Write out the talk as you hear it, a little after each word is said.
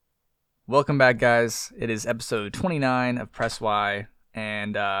Welcome back, guys. It is episode 29 of PressWhy,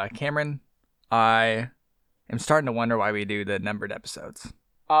 and Cameron, I am starting to wonder why we do the numbered episodes.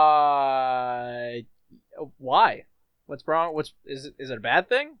 Why? What's wrong? Is it a bad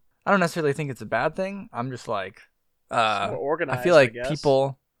thing? I don't necessarily think it's a bad thing. I'm just like, It's more I organized, feel like guess.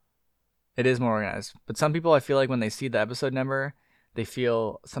 people, it is more organized, but some people, I feel like when they see the episode number, they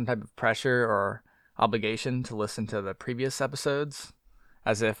feel some type of pressure or obligation to listen to the previous episodes,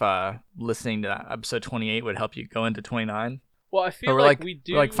 as if listening to episode 28 would help you go into 29. Well, I But feel we're like like we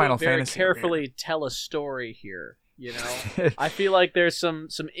do we're like Final very Fantasy over here. carefully tell a story here. You know, I feel like there's some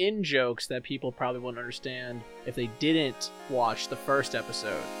in jokes that people probably wouldn't understand if they didn't watch the first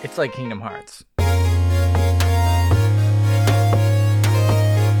episode. It's like Kingdom Hearts.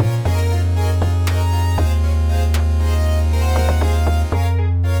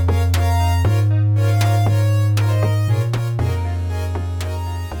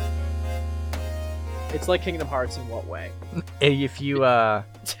 It's like Kingdom Hearts in what way? If you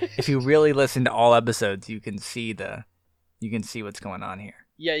really listen to all episodes, you can see what's going on here.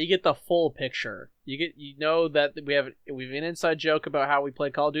 Yeah, you get the full picture. You know that we have an inside joke about how we play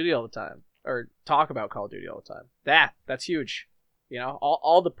Call of Duty all the time, or talk about Call of Duty all the time. That's huge. You know,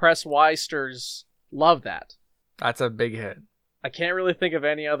 all the PressWhysters love that. That's a big hit. I can't really think of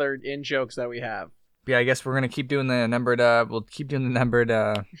any other in jokes that we have. Yeah, I guess we're gonna keep doing the numbered. We'll keep doing the numbered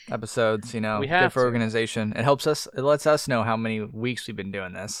episodes. You know, We have good for to. organization. It helps us. It lets us know how many weeks we've been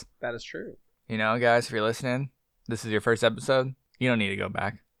doing this. That is true. You know, guys, if you're listening, this is your first episode. You don't need to go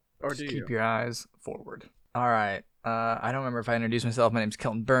back. Or Just do keep you? your eyes forward. All right. I don't remember if I introduced myself. My name's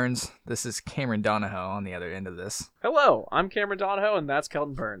Kelton Burns. This is Cameron Donahoe on the other end of this. Hello, I'm Cameron Donahoe, and that's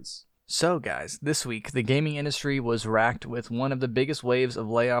Kelton Burns. So, guys, this week, the gaming industry was racked with one of the biggest waves of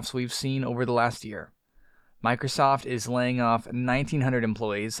layoffs we've seen over the last year. Microsoft is laying off 1,900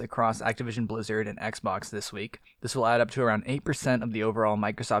 employees across Activision Blizzard and Xbox this week. This will add up to around 8% of the overall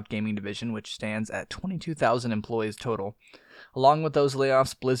Microsoft gaming division, which stands at 22,000 employees total. Along with those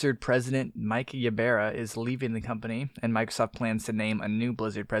layoffs, Blizzard president Mike Ybarra is leaving the company, and Microsoft plans to name a new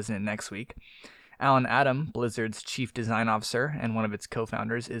Blizzard president next week. Alan Adam, Blizzard's chief design officer and one of its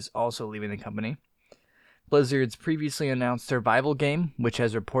co-founders, is also leaving the company. Blizzard's previously announced survival game, which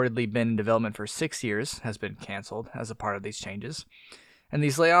has reportedly been in development for 6 years, has been canceled as a part of these changes. And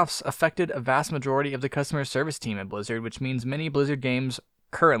these layoffs affected a vast majority of the customer service team at Blizzard, which means many Blizzard games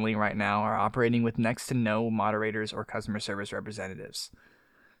currently right now are operating with next to no moderators or customer service representatives.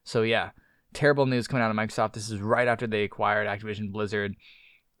 So yeah, terrible news coming out of Microsoft. This is right after they acquired Activision Blizzard.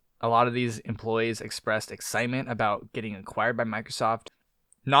 A lot of these employees expressed excitement about getting acquired by Microsoft.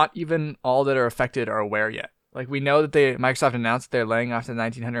 Not even all that are affected are aware yet. Like, we know that Microsoft announced they're laying off the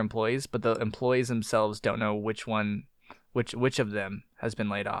 1,900 employees, but the employees themselves don't know which of them has been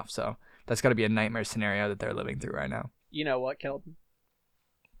laid off. So that's got to be a nightmare scenario that they're living through right now. You know what, Kelton?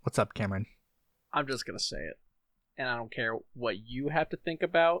 What's up, Cameron? I'm just going to say it. And I don't care what you have to think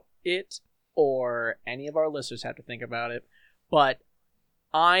about it or any of our listeners have to think about it. But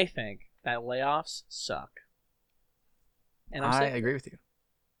I think that layoffs suck. And I agree with you.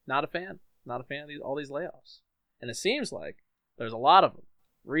 Not a fan. Not a fan of all these layoffs. And it seems like there's a lot of them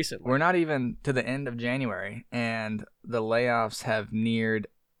recently. We're not even to the end of January, and the layoffs have neared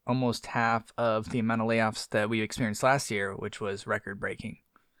almost half of the amount of layoffs that we experienced last year, which was record-breaking.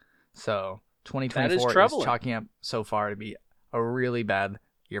 So 2024 is chalking up so far to be a really bad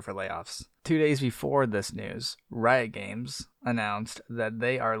year for layoffs. 2 days before this news, Riot Games announced that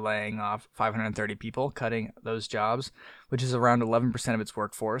they are laying off 530 people, cutting those jobs, which is around 11% of its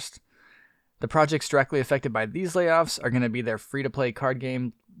workforce. The projects directly affected by these layoffs are going to be their free-to-play card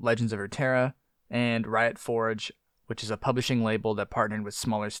game, Legends of Runeterra, and Riot Forge, which is a publishing label that partnered with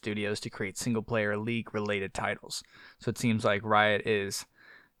smaller studios to create single-player League-related titles. So it seems like Riot is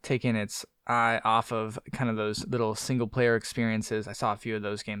taking its eye off of kind of those little single-player experiences. I saw a few of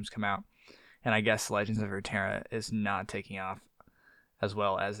those games come out. And I guess Legends of Runeterra is not taking off as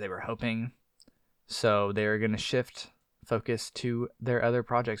well as they were hoping. So they're going to shift focus to their other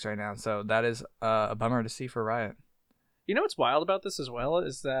projects right now. So that is a bummer to see for Riot. You know what's wild about this as well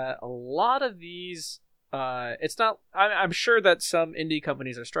is that a lot of these, it's not, I'm sure that some indie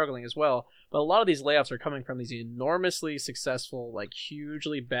companies are struggling as well, but a lot of these layoffs are coming from these enormously successful, like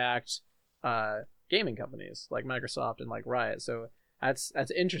hugely backed gaming companies like Microsoft and like Riot. So that's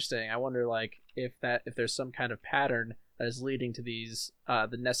interesting. I wonder like if there's some kind of pattern that is leading to these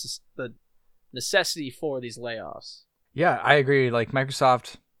the necessity for these layoffs. Yeah, I agree. Like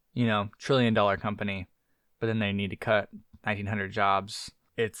Microsoft, $1 trillion company, but then they need to cut 1,900 jobs.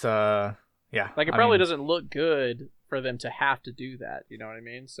 It's yeah. Like it probably doesn't look good for them to have to do that. You know what I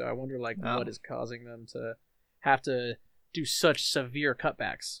mean? So I wonder like Oh. what is causing them to have to do such severe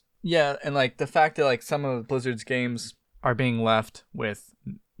cutbacks. Yeah, and like the fact that like some of Blizzard's games are being left with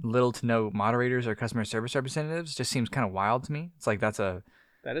little to no moderators or customer service representatives just seems kind of wild to me. It's like That is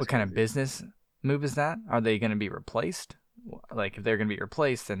what kind of crazy. business move is that? Are they going to be replaced? Like if they're going to be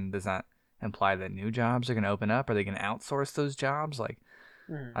replaced, then does that imply that new jobs are going to open up? Are they going to outsource those jobs? Like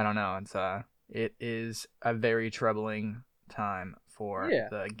Mhm. I don't know. It is a very troubling time for Yeah.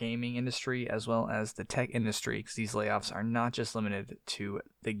 the gaming industry as well as the tech industry, because these layoffs are not just limited to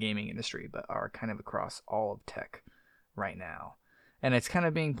the gaming industry, but are kind of across all of tech right now. And it's kind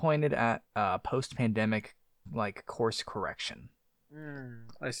of being pointed at post-pandemic like course correction.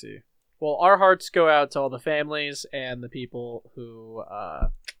 I see. Well, our hearts go out to all the families and the people who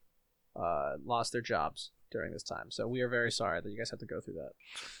lost their jobs during this time. So we are very sorry that you guys have to go through that.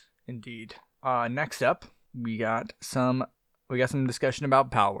 Indeed. Next up, we got some discussion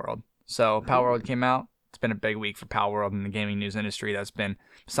about Palworld. So Palworld came out. It's been a big week for Palworld in the gaming news industry. That's been,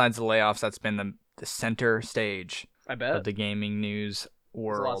 besides the layoffs, that's been the center stage I bet. of the gaming news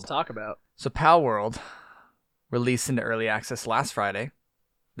There's a lot to world. talk about. So Palworld released into early access last Friday.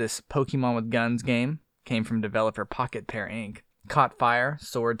 This Pokemon with Guns game came from developer Pocket Pair Inc. Caught fire,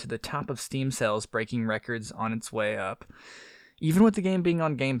 soared to the top of Steam sales, breaking records on its way up, even with the game being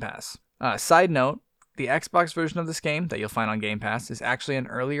on Game Pass. Side note, the Xbox version of this game that you'll find on Game Pass is actually an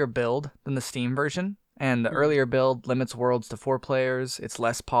earlier build than the Steam version, and the earlier build limits worlds to 4 players, it's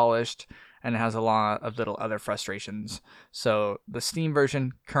less polished, and it has a lot of little other frustrations. So the Steam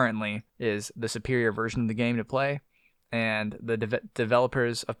version currently is the superior version of the game to play, and the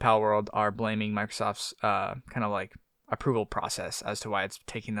developers of Palworld are blaming Microsoft's kind of like approval process as to why it's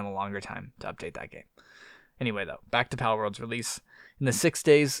taking them a longer time to update that game. Anyway, though, back to Palworld's release. In the 6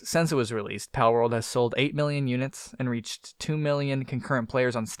 days since it was released, Palworld has sold 8 million units and reached 2 million concurrent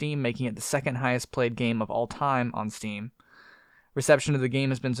players on Steam, making it the second highest played game of all time on Steam. Reception of the game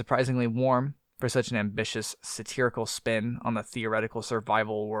has been surprisingly warm for such an ambitious, satirical spin on the theoretical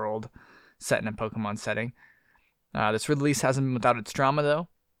survival world set in a Pokemon setting. This release hasn't been without its drama, though.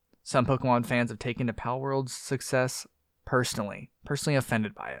 Some Pokemon fans have taken to Palworld's success personally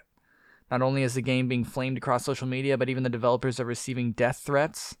offended by it. Not only is the game being flamed across social media, but even the developers are receiving death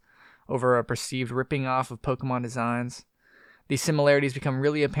threats over a perceived ripping off of Pokemon designs. These similarities become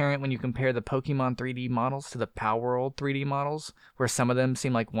really apparent when you compare the Pokemon 3D models to the Palworld 3D models, where some of them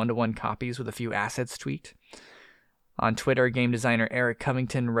seem like one-to-one copies with a few assets tweaked. On Twitter, game designer Eric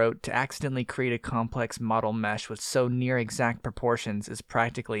Covington wrote, "To accidentally create a complex model mesh with so near exact proportions is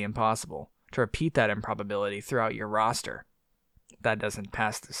practically impossible. To repeat that improbability throughout your roster, that doesn't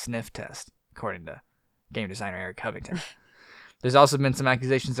pass the sniff test," according to game designer Eric Covington. There's also been some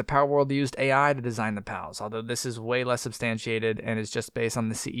accusations that Palworld used AI to design the pals, although this is way less substantiated and is just based on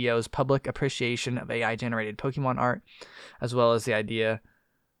the CEO's public appreciation of AI-generated Pokemon art, as well as the idea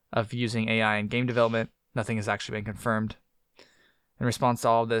of using AI in game development. Nothing has actually been confirmed. In response to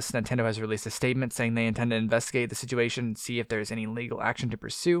all of this, Nintendo has released a statement saying they intend to investigate the situation and see if there's any legal action to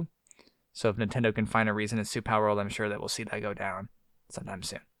pursue. So if Nintendo can find a reason to sue Palworld, I'm sure that we'll see that go down sometime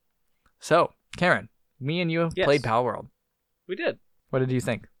soon. So, Karen, me and you played Palworld. We did. What did you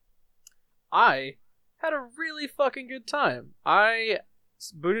think? I had a really fucking good time. I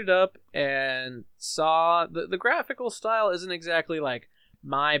booted up and saw the graphical style isn't exactly like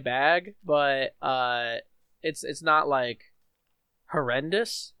my bag, but it's not like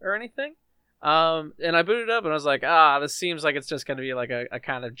horrendous or anything. And I booted up and I was like, this seems like it's just gonna be like a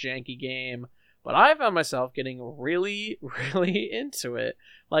kind of janky game. But I found myself getting really, really into it.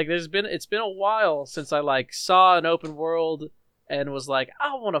 Like it's been a while since I like saw an open world and was like,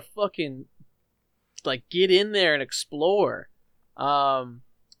 I want to fucking like get in there and explore.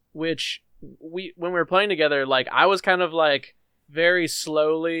 Which when we were playing together, like I was kind of like very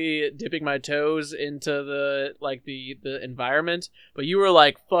slowly dipping my toes into the environment, but you were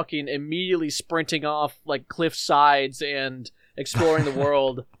like fucking immediately sprinting off like cliff sides and exploring the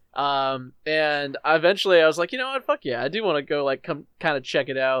world. And eventually I was like, you know what, fuck yeah, I do want to go like come kind of check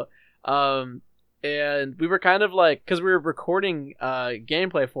it out. And we were kind of like, because we were recording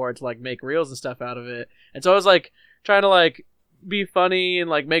gameplay for it to like make reels and stuff out of it, and so I was like trying to like be funny and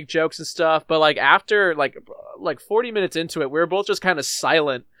like make jokes and stuff, but like after like 40 minutes into it, we were both just kind of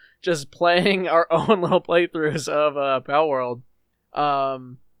silent, just playing our own little playthroughs of Palworld.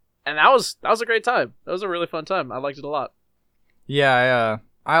 And that was a great time. That was a really fun time. I liked it a lot. Yeah,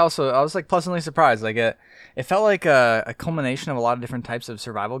 I was like pleasantly surprised. Like it felt like a culmination of a lot of different types of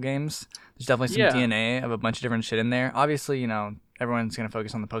survival games. There's definitely some DNA of a bunch of different shit in there. Obviously, you know, everyone's gonna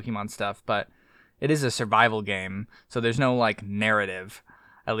focus on the Pokemon stuff, but it is a survival game, so there's no like narrative,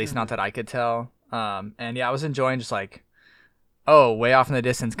 at least not that I could tell. And yeah, I was enjoying just like, oh, way off in the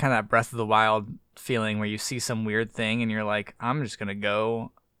distance, kind of that Breath of the Wild feeling where you see some weird thing and you're like, I'm just gonna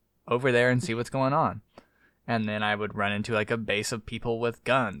go over there and see what's going on. And then I would run into like a base of people with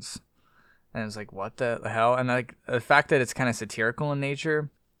guns, and it's like, what the hell? And like the fact that it's kind of satirical in nature,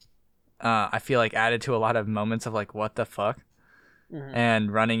 I feel like added to a lot of moments of like, what the fuck,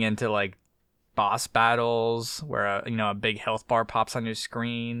 and running into like boss battles where a big health bar pops on your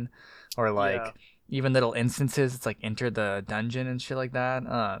screen, or like even little instances it's like enter the dungeon and shit like that.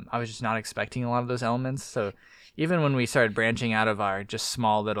 I was just not expecting a lot of those elements. So even when we started branching out of our just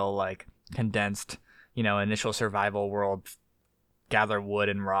small little like condensed initial survival world, gather wood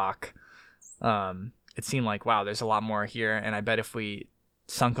and rock, it seemed like, wow, there's a lot more here. And I bet if we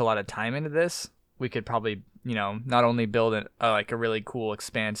sunk a lot of time into this, we could probably not only build like a really cool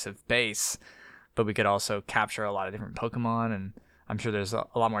expansive base, but we could also capture a lot of different Pokemon. And I'm sure there's a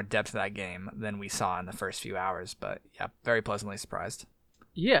lot more depth to that game than we saw in the first few hours. But yeah, very pleasantly surprised.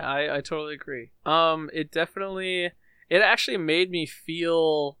 Yeah, I totally agree. It actually made me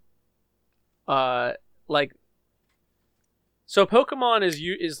feel like, so Pokemon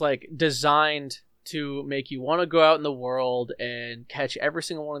is like designed to make you want to go out in the world and catch every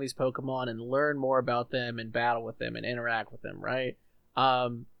single one of these Pokemon and learn more about them and battle with them and interact with them, right?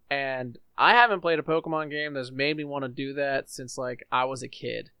 And I haven't played a Pokemon game that's made me want to do that since like I was a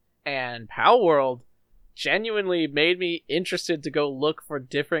kid. And Palworld genuinely made me interested to go look for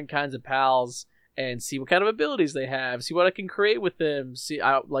different kinds of pals and see what kind of abilities they have, see what I can create with them,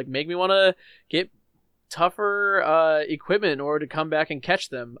 make me want to get tougher equipment in order to come back and catch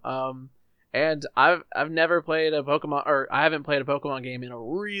them. And I've never played a Pokemon, or I haven't played a Pokemon game in a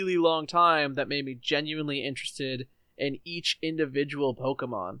really long time that made me genuinely interested in each individual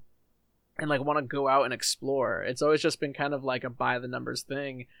Pokemon and like want to go out and explore. It's always just been kind of like a by the numbers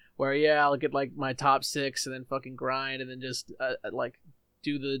thing where I'll get like my top 6 and then fucking grind and then just like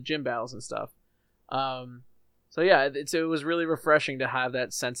do the gym battles and stuff. So yeah, it was really refreshing to have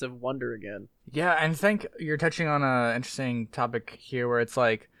that sense of wonder again. Yeah, and I think you're touching on an interesting topic here where it's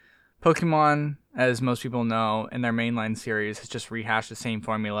like Pokemon, as most people know, in their mainline series has just rehashed the same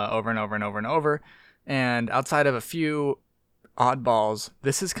formula over and over and over and over. And outside of a few oddballs,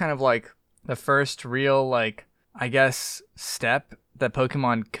 this is kind of like the first real, like, I guess, step that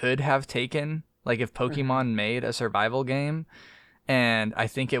Pokemon could have taken. Like if Pokemon made a survival game, and I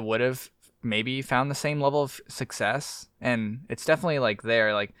think it would have maybe found the same level of success. And it's definitely like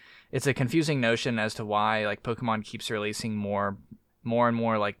there, like it's a confusing notion as to why like Pokemon keeps releasing more and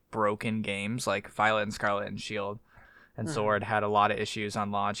more like broken games. Like Violet and Scarlet and Shield and Sword had a lot of issues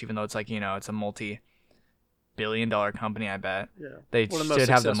on launch, even though it's like it's a multi-billion-dollar company. I bet they one of the should most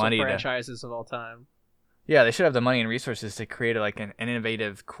have the money franchises of all time. Yeah, they should have the money and resources to create like an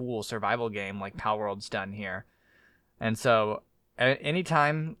innovative, cool survival game like Palworld's done here. And so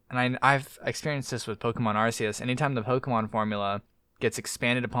anytime, and I've experienced this with Pokemon Arceus, anytime the Pokemon formula gets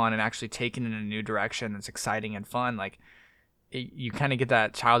expanded upon and actually taken in a new direction that's exciting and fun, like you kind of get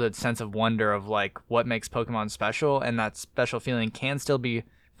that childhood sense of wonder of like what makes Pokemon special, and that special feeling can still be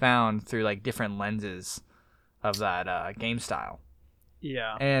found through like different lenses of that game style.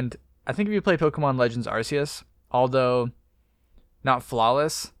 Yeah. And I think if you play Pokemon Legends Arceus, although not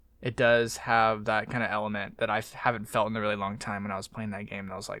flawless, it does have that kind of element that I haven't felt in a really long time when I was playing that game.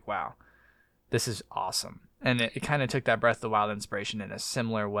 And I was like, wow, this is awesome. And it kind of took that Breath of the Wild inspiration in a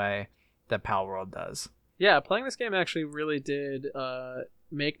similar way that Palworld does. Yeah, playing this game actually really did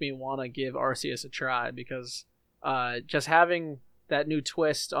make me want to give Arceus a try, because just having that new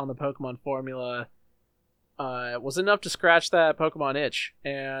twist on the Pokemon formula was enough to scratch that Pokemon itch,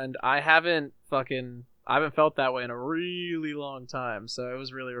 and I haven't felt that way in a really long time, so it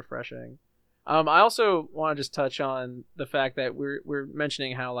was really refreshing. I also want to just touch on the fact that we're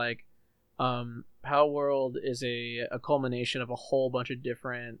mentioning how like Palworld is a culmination of a whole bunch of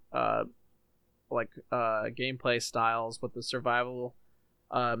different gameplay styles with the survival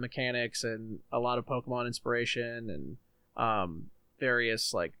mechanics and a lot of Pokemon inspiration and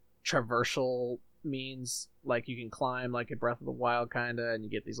various like traversal means, like you can climb like a Breath of the Wild kinda, and you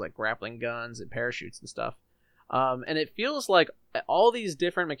get these like grappling guns and parachutes and stuff, and it feels like all these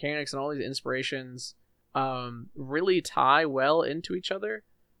different mechanics and all these inspirations really tie well into each other,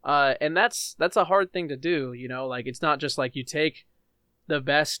 and that's a hard thing to do, like it's not just like you take the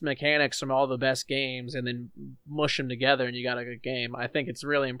best mechanics from all the best games and then mush them together and you got a good game. I think it's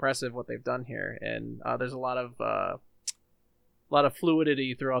really impressive what they've done here, and there's a lot of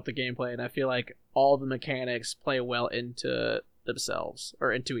fluidity throughout the gameplay, and I feel like all the mechanics play well into themselves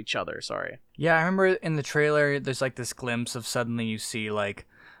or into each other. Sorry. Yeah, I remember in the trailer, there's like this glimpse of suddenly you see like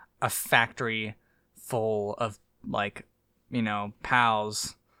a factory full of like,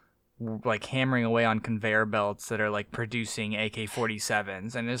 pals like hammering away on conveyor belts that are like producing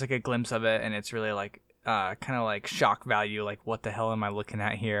AK-47s, and there's like a glimpse of it, and it's really like kind of like shock value, like what the hell am I looking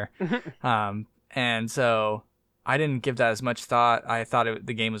at here? And so I didn't give that as much thought. I thought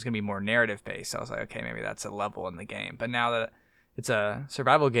the game was gonna be more narrative based. I was like, okay, maybe that's a level in the game. But now that it's a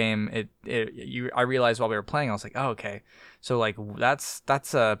survival game, I realized while we were playing, I was like, oh, okay, so like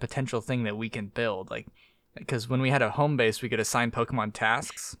that's a potential thing that we can build, like, because when we had a home base, we could assign Pokemon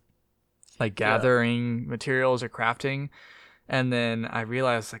tasks, like gathering materials or crafting. And then I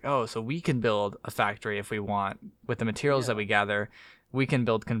realized, like, oh, so we can build a factory if we want with the materials that we gather. We can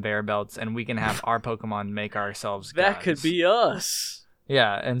build conveyor belts, and we can have our Pokemon make ourselves guns. That could be us.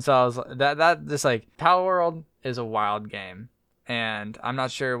 Yeah, and so I was that just like Palworld is a wild game, and I'm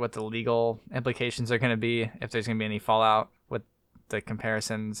not sure what the legal implications are going to be, if there's going to be any fallout with the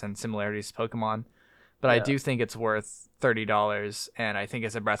comparisons and similarities to Pokemon. But I do think it's worth $30, and I think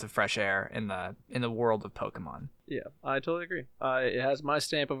it's a breath of fresh air in the world of Pokemon. Yeah, I totally agree. It has my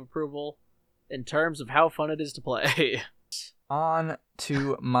stamp of approval in terms of how fun it is to play. On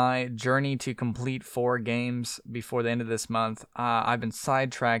to my journey to complete 4 games before the end of this month. I've been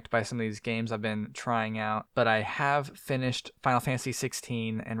sidetracked by some of these games I've been trying out, but I have finished Final Fantasy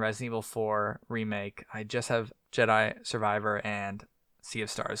 16 and Resident Evil 4 Remake. I just have Jedi Survivor and Sea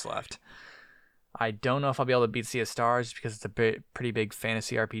of Stars left. I don't know if I'll be able to beat Sea of Stars because it's a pretty big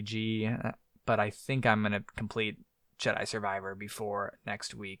fantasy RPG, but I think I'm going to complete Jedi Survivor before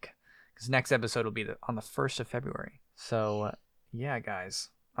next week, because next episode will be on the 1st of February. So, yeah,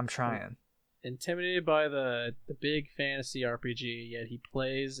 guys, I'm trying. Intimidated by the big fantasy RPG, yet he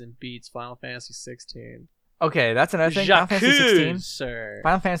plays and beats Final Fantasy 16. Okay, that's another thing. Final Fantasy 16, sir.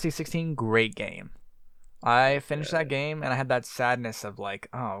 Final Fantasy 16, great game. I finished that game, and I had that sadness of like,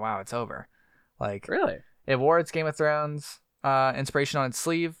 oh, wow, it's over. Like, really? It wore its Game of Thrones inspiration on its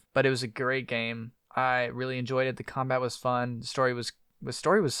sleeve, but it was a great game. I really enjoyed it. The combat was fun. The story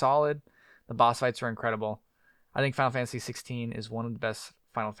was solid. The boss fights were incredible. I think Final Fantasy 16 is one of the best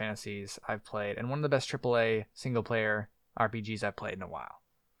Final Fantasies I've played, and one of the best AAA single-player RPGs I've played in a while.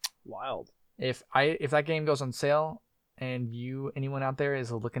 Wild. If that game goes on sale, and anyone out there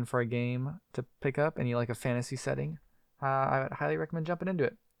is looking for a game to pick up, and you like a fantasy setting, I would highly recommend jumping into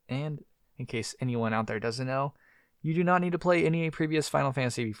it. And in case anyone out there doesn't know, you do not need to play any previous Final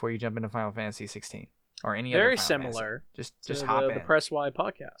Fantasy before you jump into Final Fantasy 16 or any other. Very Final similar. Fantasy. Just hop in. The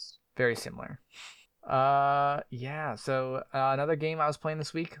PressWhyCast. Very similar. Yeah. So another game I was playing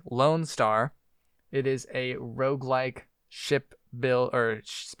this week, Lone Star. It is a roguelike ship build or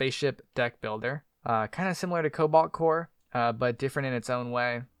spaceship deck builder. Kind of similar to Cobalt Core, but different in its own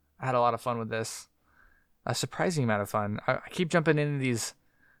way. I had a lot of fun with this. A surprising amount of fun. I keep jumping into these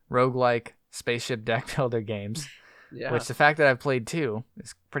roguelike spaceship deck builder games, which the fact that I've played 2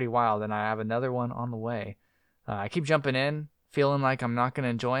 is pretty wild, and I have another one on the way. I keep jumping in, feeling like I'm not going to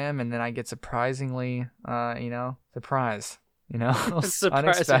enjoy them, and then I get surprisingly, surprised.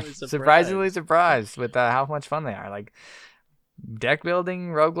 Surprisingly surprised with how much fun they are. Like, deck building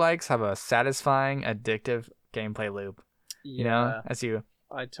roguelikes have a satisfying, addictive gameplay loop. As you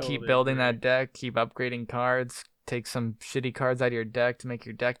keep building that deck, keep upgrading cards, take some shitty cards out of your deck to make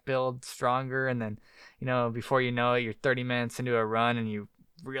your deck build stronger, and then, before you know it, you're 30 minutes into a run and you're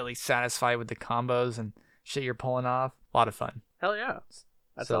really satisfied with the combos and shit you're pulling off. A lot of fun. Hell yeah.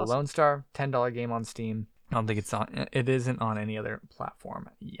 That's so awesome. Lone Star, $10 game on Steam. I don't think it isn't on any other platform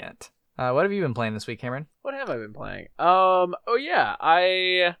yet. What have you been playing this week, Cameron? What have I been playing? I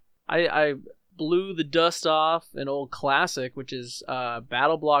blew the dust off an old classic, which is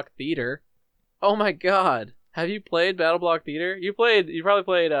Battle Block Theater. Oh my god. Have you played Battle Block Theater? You probably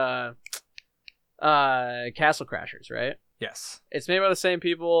played Castle Crashers, right? Yes. It's made by the same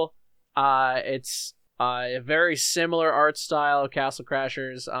people. It's a very similar art style of Castle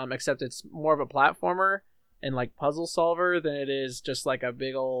Crashers, except it's more of a platformer and like puzzle solver than it is just like a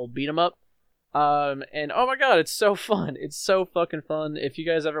big old beat 'em up. And oh my god, it's so fun. It's so fucking fun. If you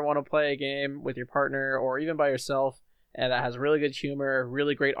guys ever want to play a game with your partner or even by yourself, and that has really good humor,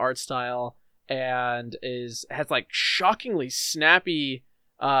 really great art style, and has like shockingly snappy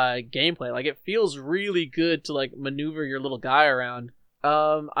gameplay. Like, it feels really good to like maneuver your little guy around.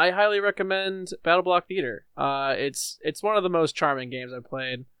 I highly recommend Battle Block Theater. It's one of the most charming games I've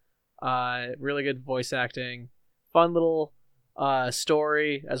played. Really good voice acting, fun little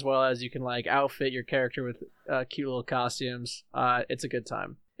story, as well as you can like outfit your character with cute little costumes. It's a good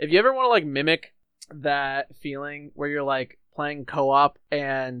time. If you ever want to like mimic that feeling where you're like playing co-op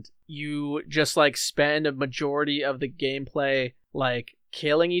and you just like spend a majority of the gameplay like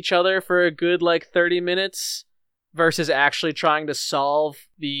killing each other for a good like 30 minutes versus actually trying to solve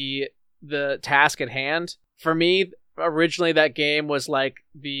the task at hand. For me, originally that game was like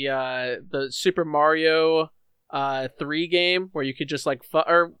the Super Mario 3 game where you could just like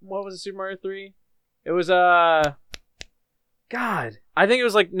or what was it, Super Mario 3? It was God, I think it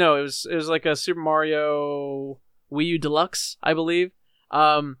was like no, it was like a Super Mario Wii U Deluxe, I believe.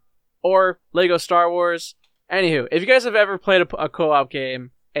 Or Lego Star Wars. Anywho, if you guys have ever played a co-op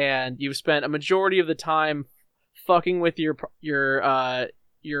game and you've spent a majority of the time fucking with your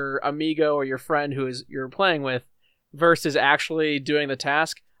amigo or your friend who is you're playing with versus actually doing the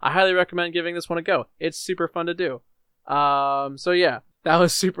task, I highly recommend giving this one a go. It's super fun to do. So yeah, that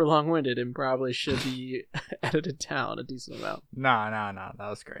was super long-winded and probably should be edited down a decent amount. No, that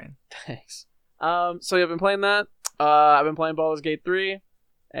was great. Thanks. So yeah, I've been playing that. I've been playing Baldur's Gate 3,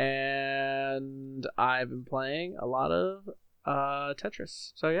 and I've been playing a lot of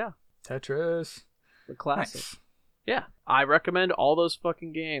Tetris. So yeah, Tetris, the classic. Nice. Yeah, I recommend all those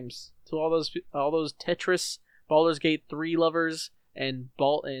fucking games to all those Tetris, Baldur's Gate 3 lovers, and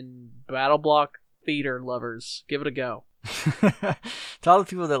Battle Block Theater lovers. Give it a go. To all the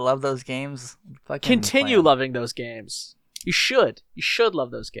people that love those games, continue loving those games. You should love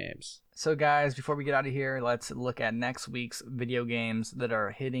those games. So guys, before we get out of here, let's look at next week's video games that are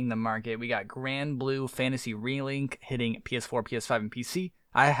hitting the market. We got Grand Blue Fantasy Relink hitting PS4, PS5, and PC.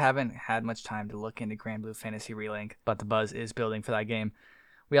 I haven't had much time to look into Grand Blue Fantasy Relink, but the buzz is building for that game.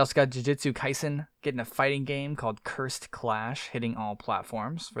 We also got Jujutsu Kaisen getting a fighting game called Cursed Clash hitting all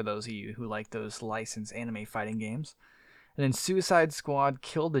platforms for those of you who like those licensed anime fighting games. And then Suicide Squad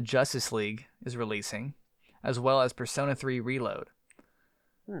Kill the Justice League is releasing, as well as Persona 3 Reload.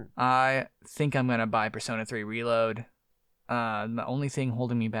 I think I'm going to buy Persona 3 Reload. The only thing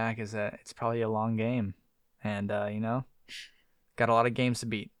holding me back is that it's probably a long game. And, got a lot of games to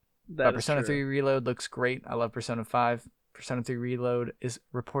beat. But Persona 3 Reload looks great. I love Persona 5. Persona 3 Reload is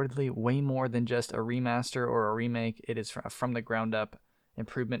reportedly way more than just a remaster or a remake. It is from the ground up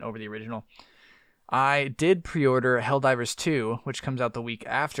improvement over the original. I did pre-order Helldivers 2, which comes out the week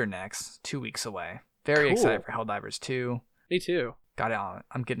after next, 2 weeks away. Very excited for Helldivers 2. Me too. Got it on.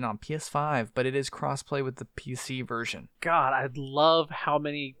 I'm getting on PS5, but it is crossplay with the PC version. God, I love how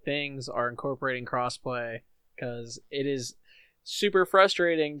many things are incorporating crossplay because it is super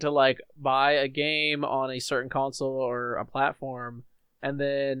frustrating to like buy a game on a certain console or a platform, and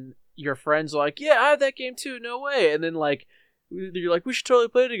then your friends are like, "Yeah, I have that game too. No way!" And then like you're like, "We should totally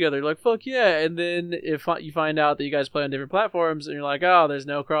play together." You're like, "Fuck yeah!" And then if you find out that you guys play on different platforms, and you're like, "Oh, there's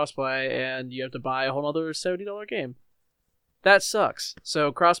no crossplay," and you have to buy a whole other $70 game. That sucks.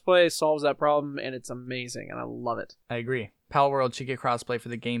 So crossplay solves that problem, and it's amazing, and I love it. I agree. Palworld should get crossplay for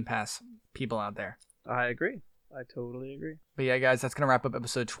the Game Pass people out there. I agree. I totally agree. But yeah, guys, that's going to wrap up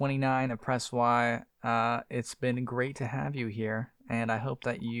episode 29 of Press Y. It's been great to have you here, and I hope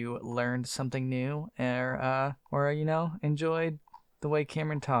that you learned something new or enjoyed the way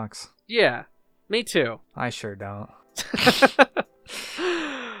Cameron talks. Yeah, me too. I sure don't.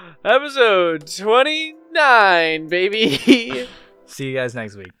 Episode 29, baby. See you guys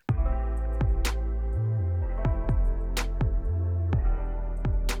next week.